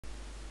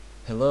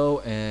Hello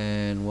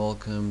and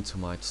welcome to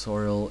my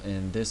tutorial.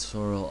 In this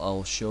tutorial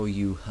I'll show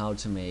you how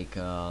to make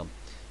a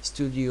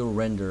studio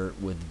render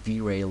with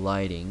V-Ray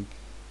lighting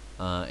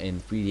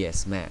in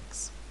 3ds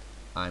Max.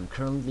 I'm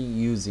currently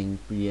using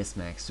 3ds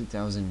Max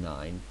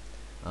 2009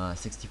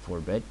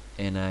 64-bit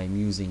and I'm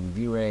using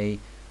V-Ray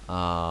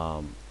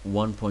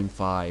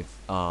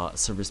 1.5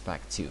 Service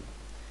Pack 2.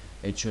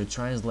 It should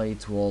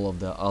translate to all of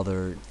the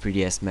other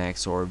 3ds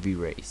Max or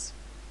V-Rays.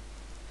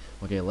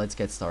 Okay, let's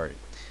get started.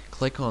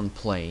 Click on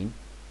plane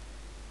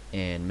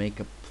and make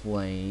a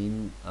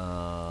plane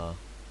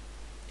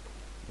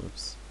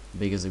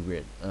big as a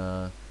grid.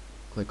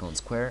 Click on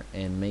square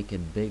and make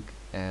it big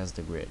as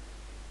the grid.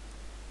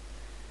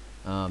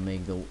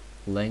 Make the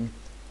length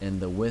and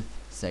the width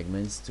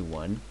segments to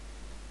 1.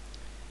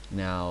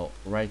 Now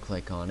right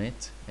click on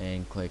it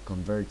and click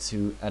convert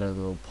to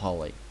editable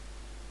poly.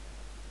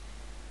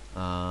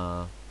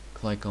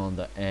 Click on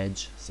the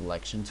edge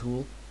selection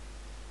tool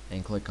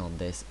and click on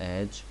this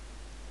edge.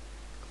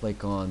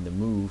 Click on the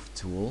move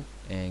tool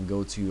and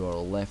go to your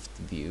left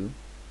view,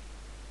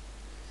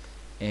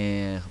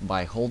 and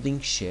by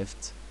holding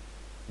shift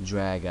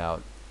drag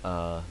out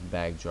a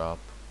backdrop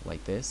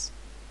like this.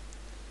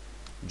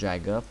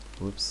 Drag up,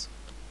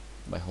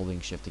 by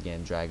holding shift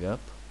again, drag up,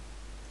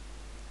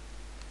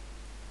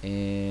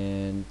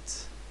 and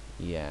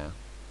yeah,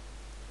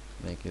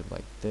 make it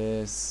like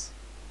this.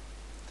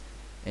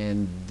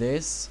 And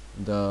this,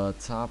 the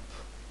top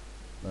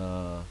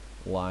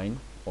line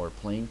or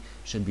plane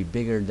should be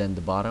bigger than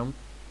the bottom,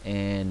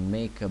 and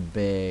make a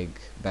big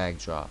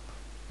backdrop,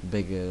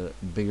 bigger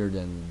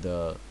than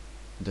the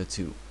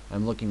two.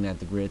 I'm looking at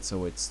the grid,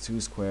 so it's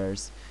 2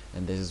 squares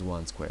and this is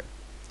 1 square.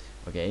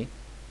 Okay,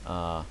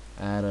 add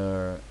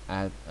a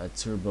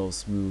turbo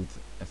smooth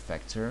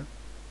effector,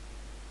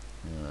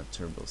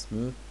 turbo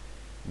smooth,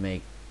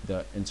 make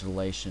the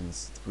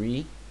interpolations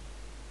 3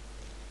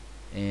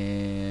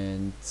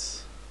 and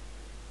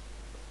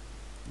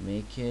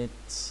make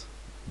it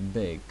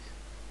big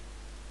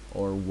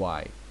or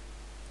wide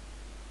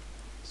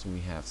so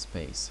we have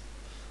space.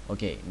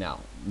 Okay,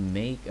 now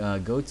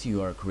go to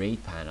your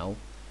create panel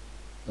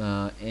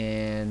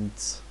and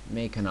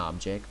make an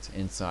object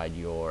inside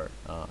your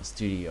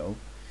studio.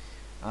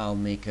 I'll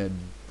make the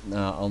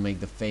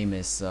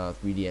famous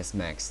 3ds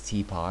Max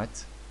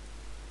teapot,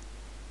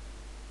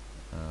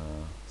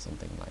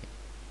 something like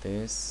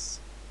this.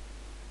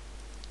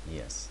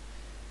 Yes,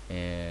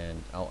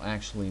 and I'll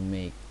actually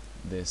make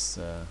this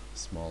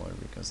smaller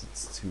because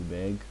it's too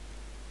big.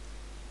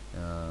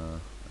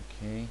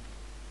 Okay,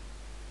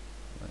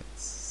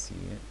 let's see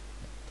it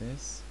like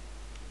this,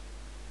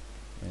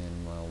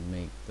 and I'll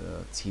make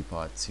the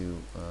teapot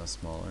too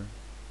smaller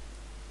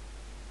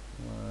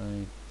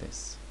like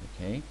this.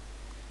 Okay,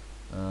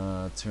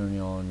 turn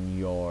on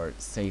your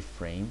safe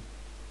frame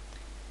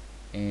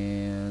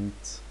and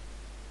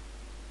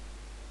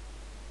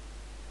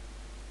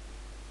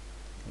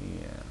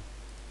yeah,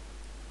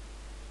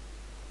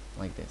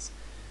 like this.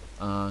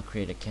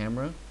 Create a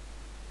camera,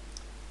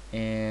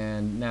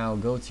 and now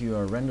go to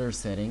your render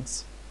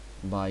settings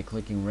by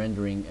clicking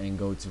rendering and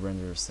go to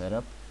render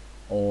setup,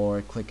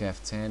 or click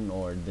F10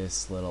 or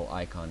this little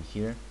icon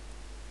here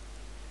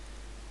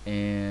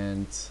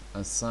and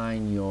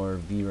assign your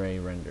V-Ray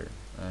render.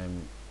 I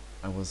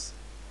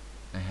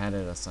had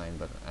it assigned,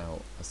 but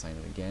I'll assign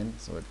it again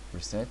so it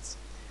resets.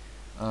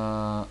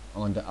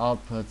 On the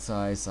output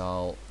size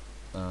I'll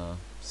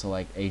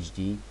select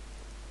HD,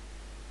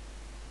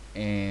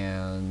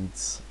 and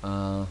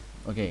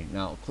okay,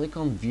 now click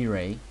on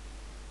V-Ray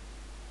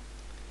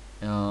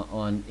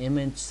on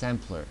image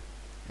sampler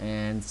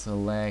and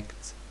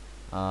select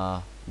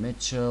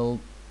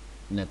Mitchell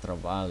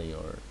Netravali,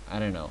 or I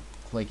don't know,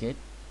 click it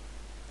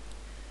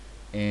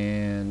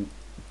and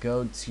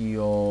go to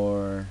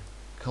your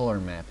color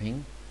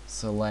mapping,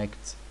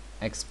 select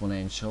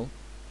exponential,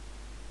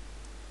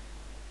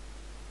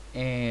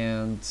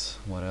 and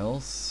what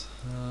else,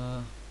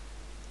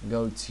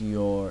 go to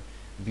your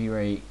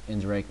V-Ray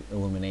indirect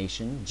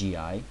illumination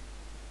GI,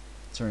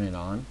 turn it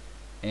on,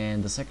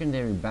 and the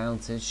secondary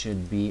bounces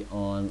should be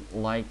on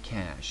light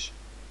cache.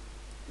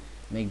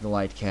 Make the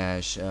light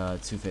cache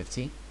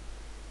 250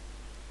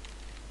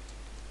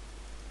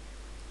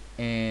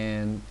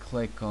 and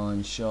click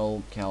on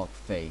show calc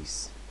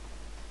face.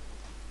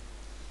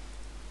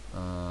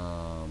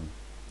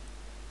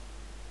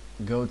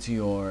 Go to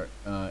your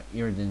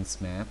irridance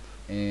map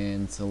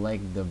and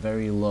select the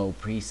very low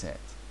preset.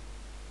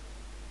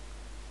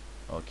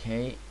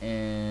 Okay,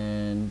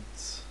 and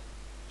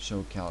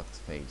show calc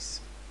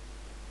face.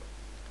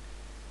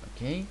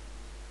 Okay,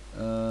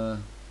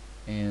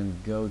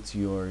 and go to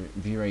your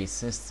V-Ray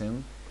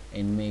system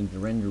and make the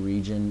render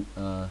region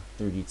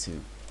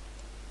 32.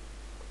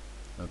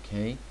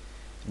 Okay,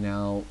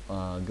 now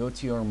go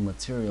to your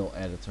material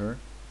editor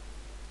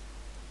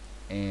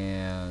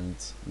and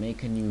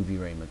make a new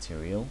V-Ray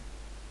material.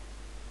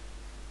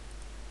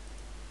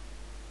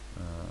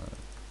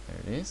 There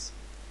it is.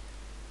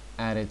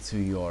 Add it to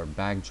your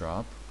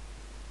backdrop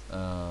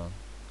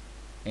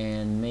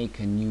and make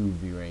a new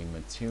V-Ray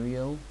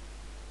material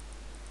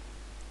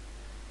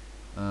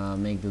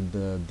make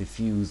the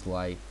diffuse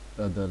light,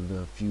 the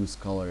diffuse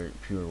color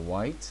pure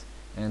white,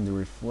 and the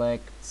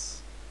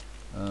reflects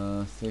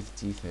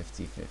 50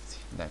 50 50.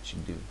 That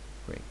should do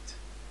great.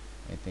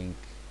 I think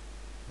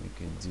we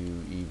could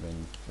do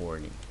even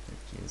 40.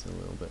 50 is a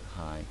little bit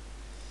high.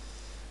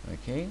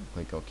 Okay,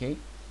 click OK.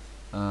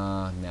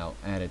 Now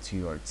add it to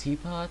your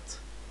teapot,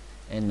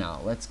 and now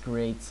let's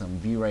create some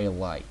V-Ray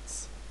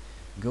lights.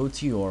 Go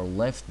to your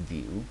left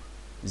view,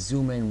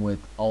 zoom in with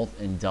Alt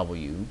and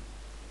W,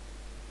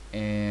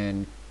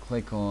 and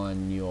click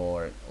on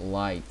your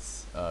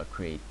lights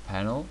create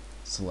panel,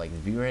 select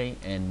V-Ray,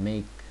 and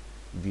make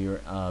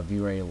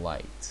V-Ray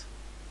light.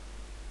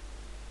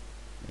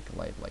 Make a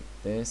light like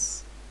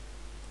this,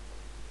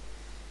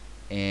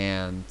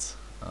 and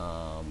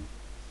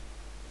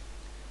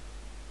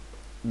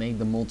make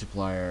the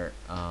multiplier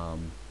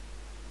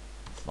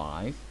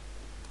 5,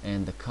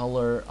 and the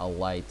color a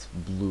light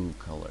blue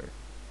color,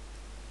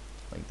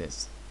 like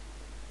this.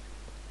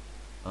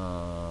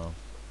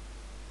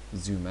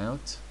 Zoom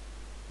out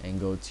and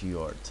go to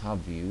your top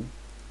view,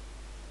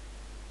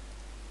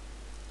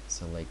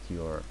 select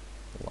your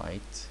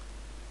light.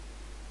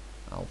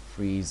 I'll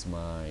freeze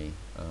my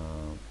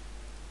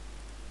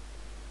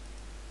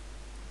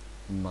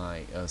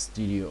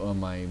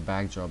my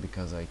backdrop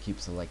because I keep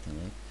selecting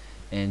it,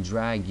 and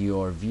drag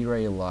your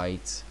V-Ray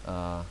light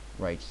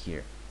right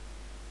here,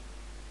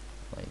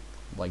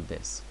 like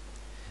this.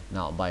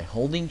 Now by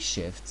holding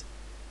shift,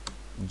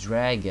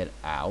 drag it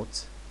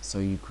out so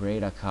you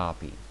create a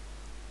copy.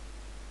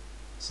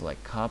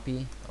 Select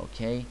copy,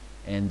 OK,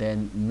 and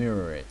then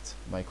mirror it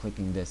by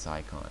clicking this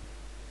icon.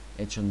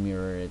 It should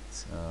mirror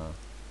it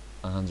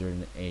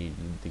 180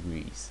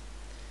 degrees.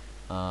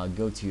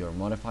 Go to your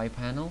modify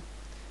panel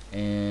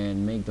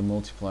and make the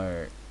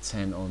multiplier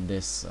 10 on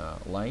this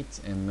light,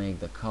 and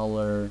make the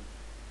color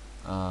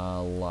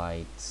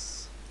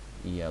light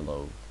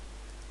yellow,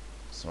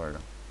 sort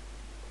of.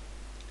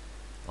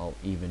 I'll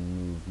even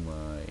move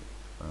my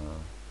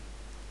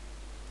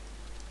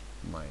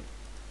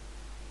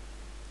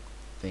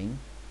thing.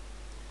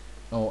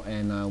 Oh,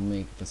 and I'll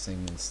make the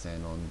same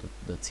stand on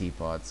the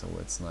teapot so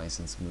it's nice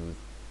and smooth.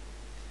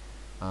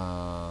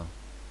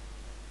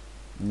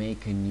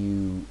 Make a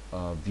new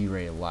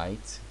V-Ray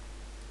light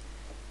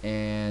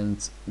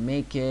and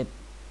make it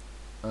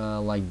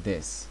like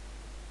this,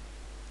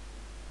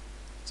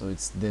 so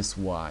it's this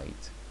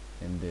wide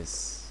and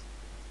this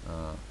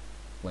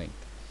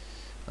length.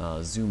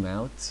 Zoom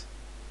out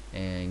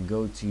and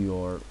go to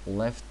your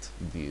left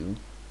view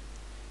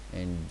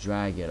and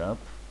drag it up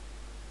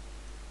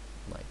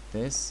like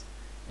this,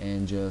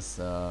 and just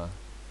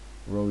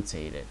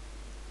rotate it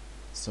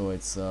so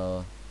it's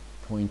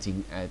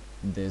pointing at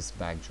this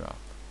backdrop.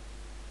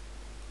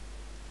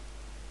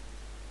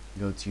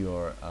 Go to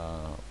your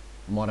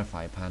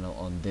modify panel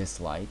on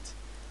this light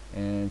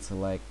and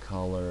select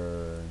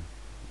color,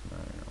 I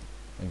don't know,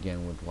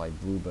 again with light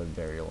blue but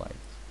very light,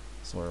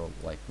 sort of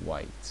like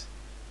white.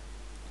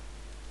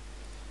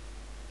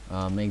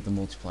 Make the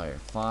multiplier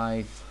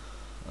 5.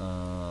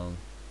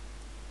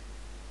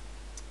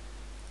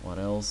 What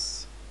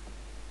else?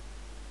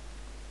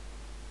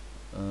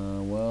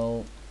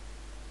 Well,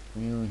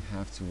 we only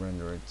have to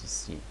render it to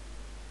see.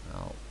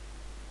 I'll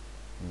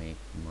make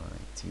my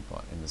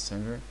teapot in the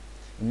center.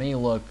 It may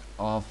look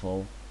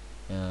awful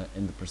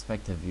in the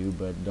perspective view,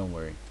 but don't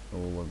worry, it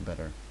will look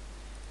better.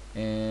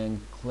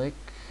 And click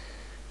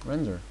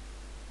render.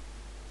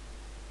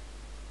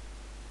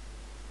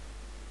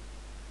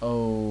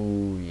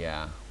 Oh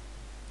yeah,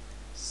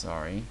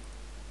 sorry,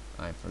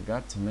 I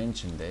forgot to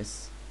mention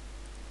this,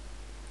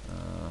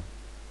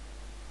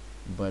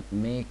 but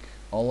make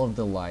all of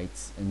the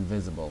lights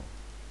invisible,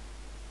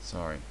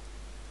 sorry,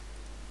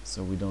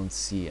 so we don't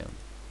see them.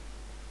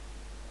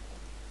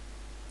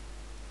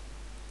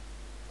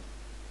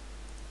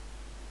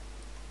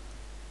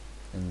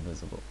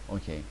 Invisible.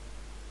 Okay,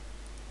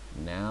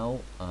 now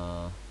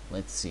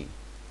let's see.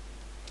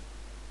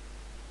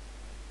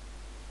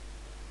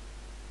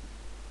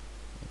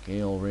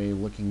 Okay, already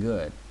looking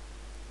good.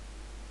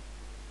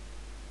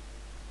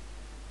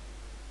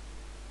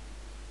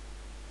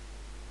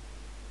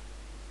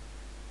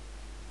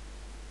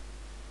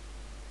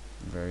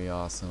 Very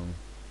awesome.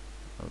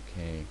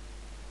 Okay,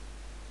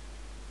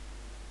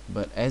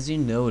 but as you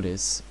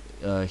notice,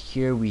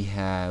 here we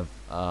have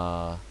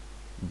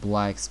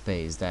black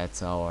space.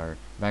 That's our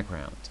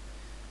background.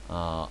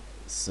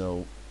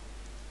 So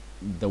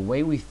the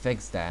way we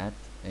fix that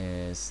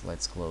is,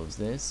 let's close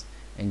this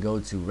and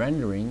go to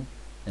rendering,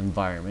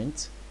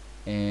 environment,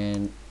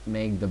 and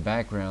make the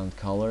background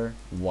color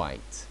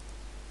white.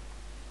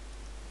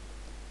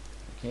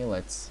 Okay,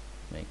 let's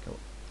make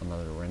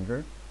another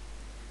render,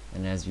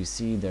 and as you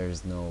see,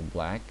 there's no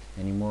black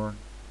anymore.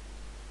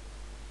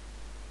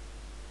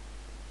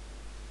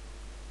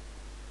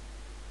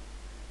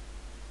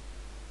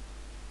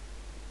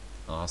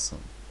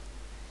 Awesome.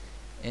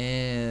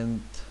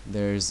 And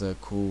there's a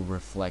cool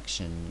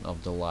reflection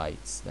of the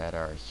lights that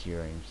are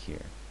here and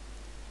here.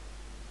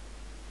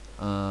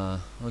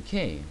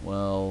 Okay,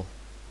 well,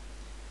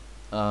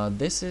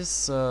 this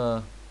is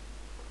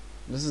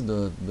this is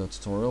the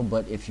tutorial.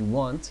 But if you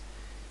want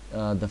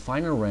the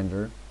final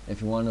render,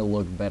 if you want to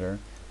look better,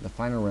 the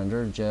final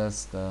render,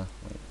 just wait,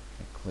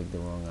 I clicked the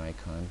wrong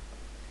icon.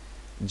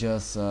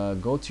 Just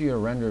go to your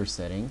render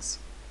settings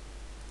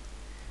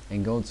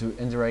and go to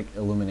indirect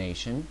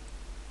illumination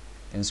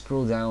and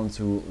scroll down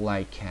to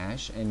light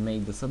cache and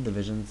make the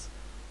subdivisions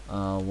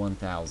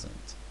 1000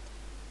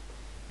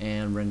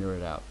 and render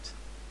it out.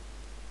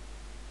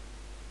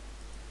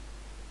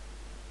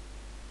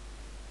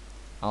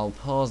 I'll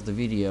pause the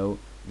video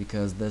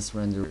because this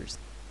renders.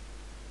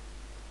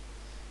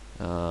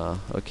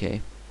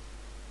 Okay,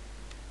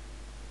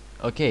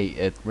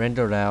 it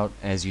rendered out.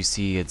 As you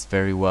see, it's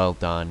very well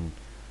done.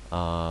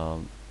 The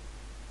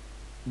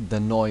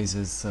noise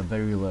is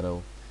very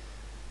little.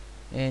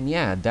 And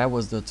yeah, that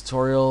was the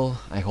tutorial.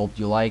 I hope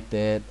you liked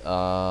it,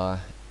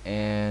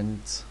 and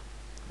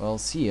well,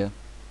 see ya.